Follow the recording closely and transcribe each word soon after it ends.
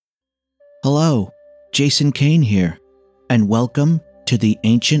Hello, Jason Kane here, and welcome to the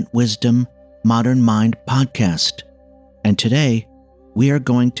Ancient Wisdom Modern Mind podcast. And today, we are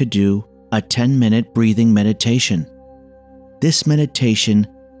going to do a 10-minute breathing meditation. This meditation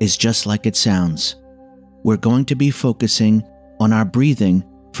is just like it sounds. We're going to be focusing on our breathing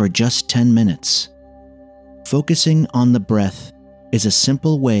for just 10 minutes. Focusing on the breath is a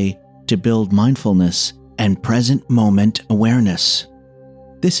simple way to build mindfulness and present moment awareness.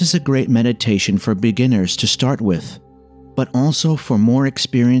 This is a great meditation for beginners to start with, but also for more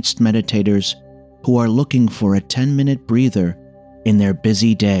experienced meditators who are looking for a 10-minute breather in their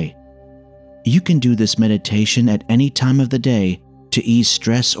busy day. You can do this meditation at any time of the day to ease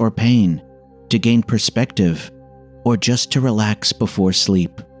stress or pain, to gain perspective, or just to relax before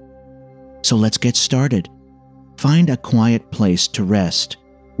sleep. So let's get started. Find a quiet place to rest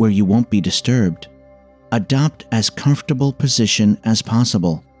where you won't be disturbed. Adopt as comfortable position as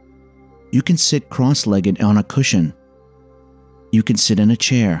possible. You can sit cross-legged on a cushion. You can sit in a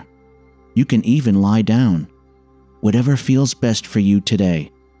chair. You can even lie down. Whatever feels best for you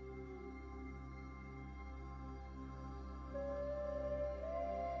today.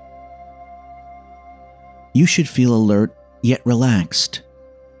 You should feel alert yet relaxed.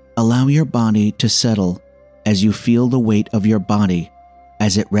 Allow your body to settle as you feel the weight of your body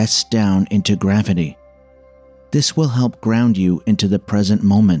as it rests down into gravity. This will help ground you into the present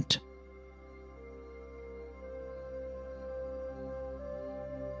moment.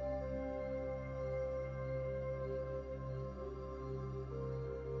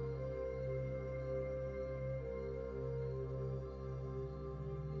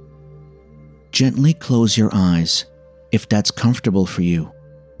 Gently close your eyes if that's comfortable for you,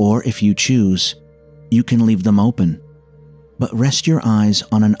 or if you choose, you can leave them open. But rest your eyes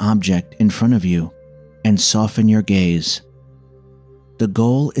on an object in front of you and soften your gaze. The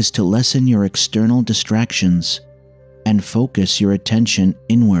goal is to lessen your external distractions and focus your attention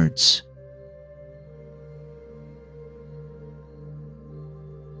inwards.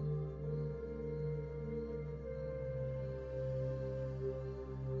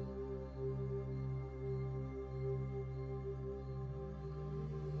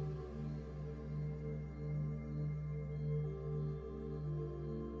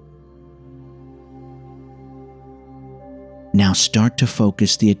 Now start to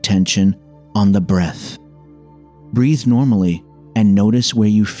focus the attention on the breath. Breathe normally and notice where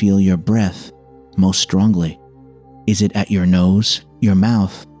you feel your breath most strongly. Is it at your nose, your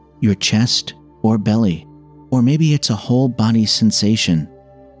mouth, your chest, or belly? Or maybe it's a whole body sensation.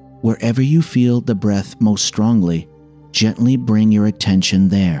 Wherever you feel the breath most strongly, gently bring your attention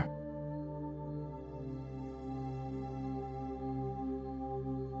there.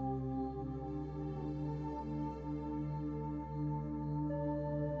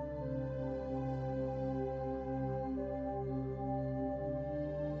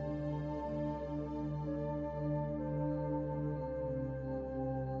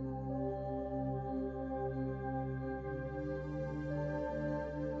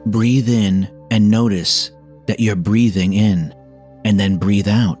 Breathe in and notice that you're breathing in, and then breathe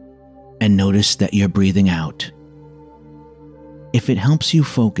out and notice that you're breathing out. If it helps you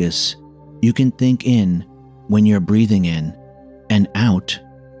focus, you can think in when you're breathing in and out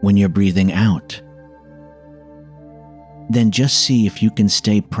when you're breathing out. Then just see if you can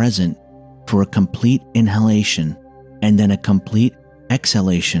stay present for a complete inhalation and then a complete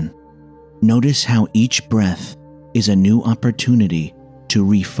exhalation. Notice how each breath is a new opportunity to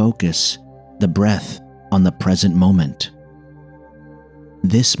refocus the breath on the present moment.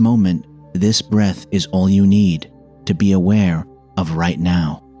 This moment, this breath is all you need to be aware of right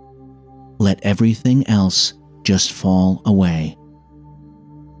now. Let everything else just fall away.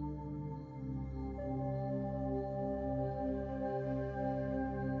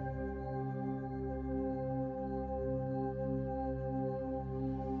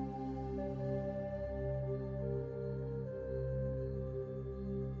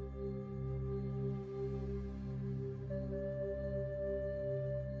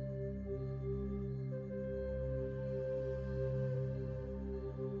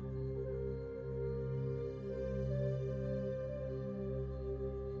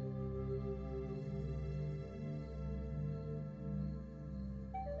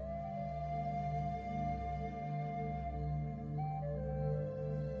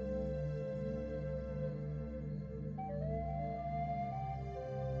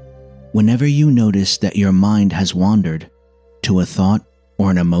 Whenever you notice that your mind has wandered to a thought or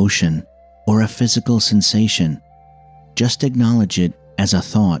an emotion or a physical sensation, just acknowledge it as a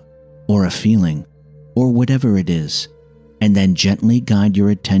thought or a feeling or whatever it is, and then gently guide your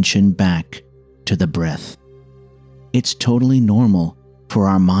attention back to the breath. It's totally normal for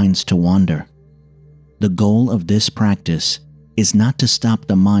our minds to wander. The goal of this practice is not to stop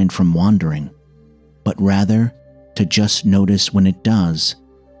the mind from wandering, but rather to just notice when it does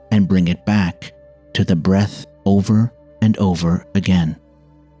and bring it back to the breath over and over again.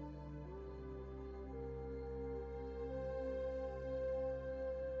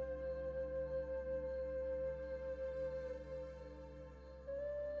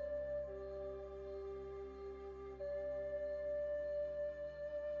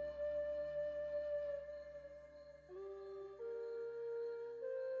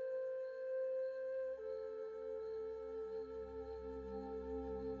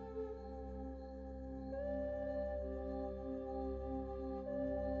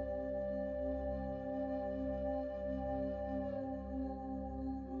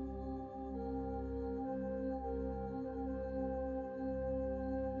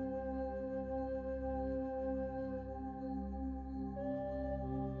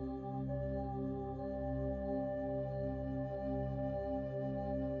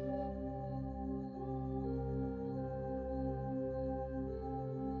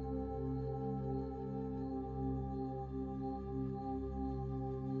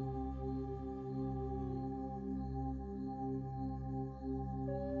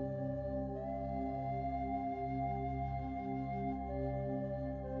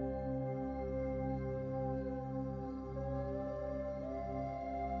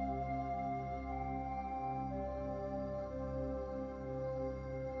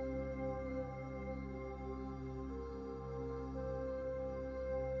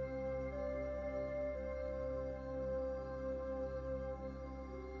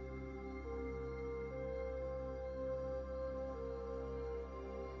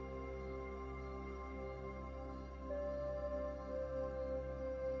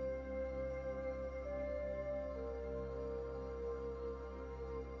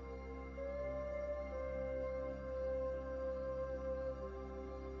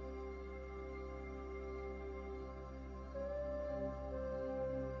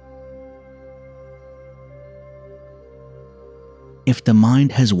 If the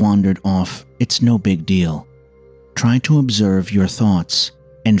mind has wandered off, it's no big deal. Try to observe your thoughts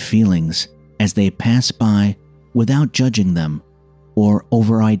and feelings as they pass by without judging them or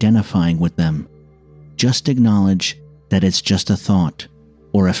over-identifying with them. Just acknowledge that it's just a thought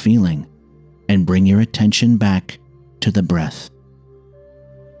or a feeling and bring your attention back to the breath.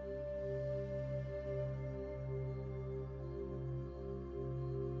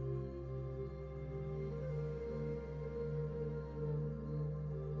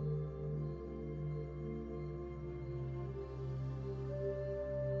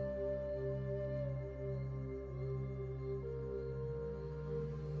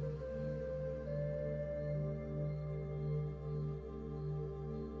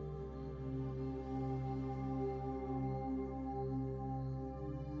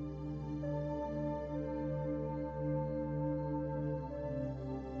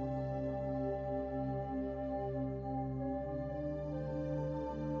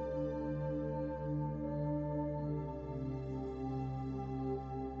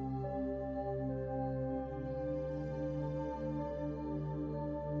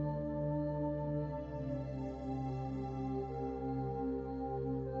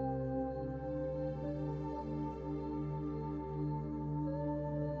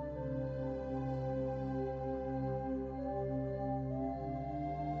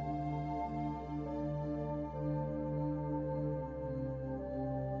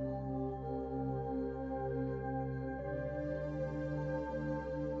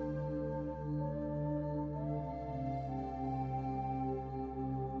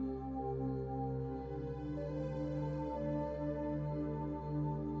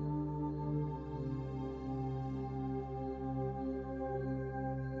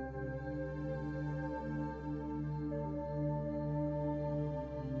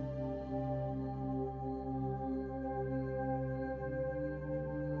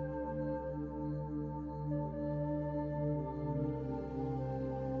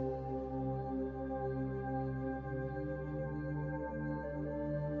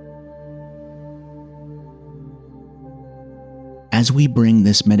 As we bring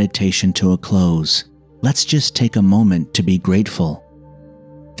this meditation to a close, let's just take a moment to be grateful.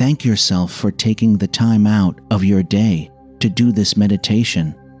 Thank yourself for taking the time out of your day to do this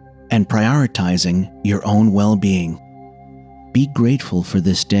meditation and prioritizing your own well-being. Be grateful for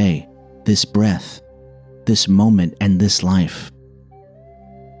this day, this breath, this moment, and this life.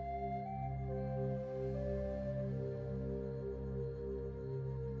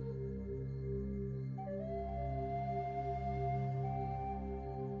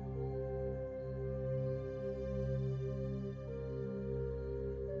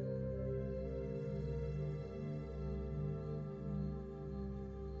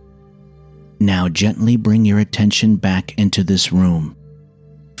 Now gently bring your attention back into this room,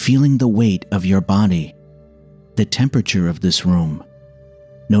 feeling the weight of your body, the temperature of this room,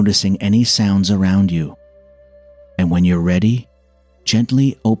 noticing any sounds around you. And when you're ready,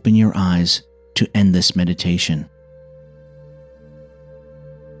 gently open your eyes to end this meditation.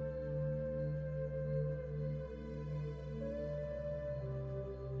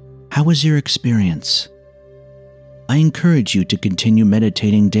 How was your experience? I encourage you to continue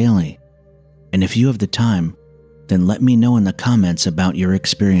meditating daily, and if you have the time, then let me know in the comments about your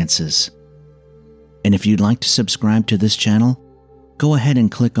experiences. And if you'd like to subscribe to this channel, go ahead and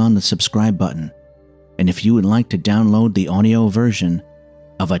click on the subscribe button. And if you would like to download the audio version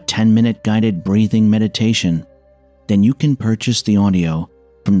of a 10-minute guided breathing meditation, then you can purchase the audio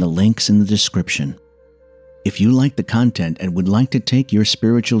from the links in the description. If you like the content and would like to take your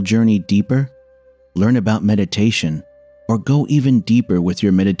spiritual journey deeper, learn about meditation, or go even deeper with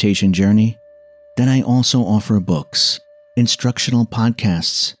your meditation journey, then I also offer books, instructional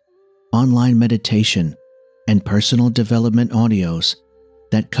podcasts, online meditation, and personal development audios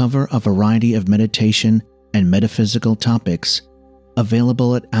that cover a variety of meditation and metaphysical topics,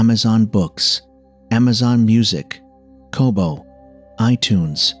 available at Amazon Books, Amazon Music, Kobo,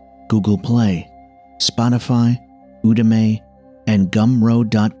 iTunes, Google Play, Spotify, Udemy, and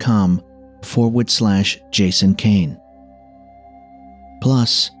gumroad.com/Jason Kane.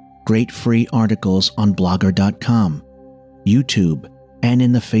 Plus, great free articles on blogger.com, YouTube, and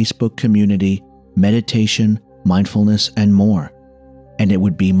in the Facebook community, meditation, mindfulness, and more. And it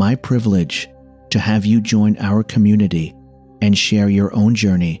would be my privilege to have you join our community and share your own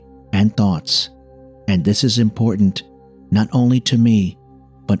journey and thoughts. And this is important not only to me,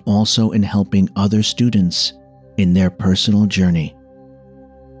 but also in helping other students in their personal journey.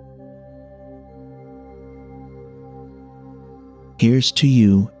 Here's to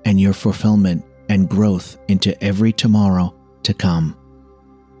you and your fulfillment and growth into every tomorrow to come.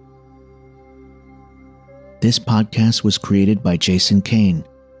 This podcast was created by Jason Kane,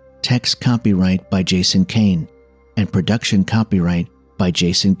 text copyright by Jason Kane, and production copyright by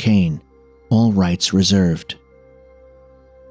Jason Kane, all rights reserved.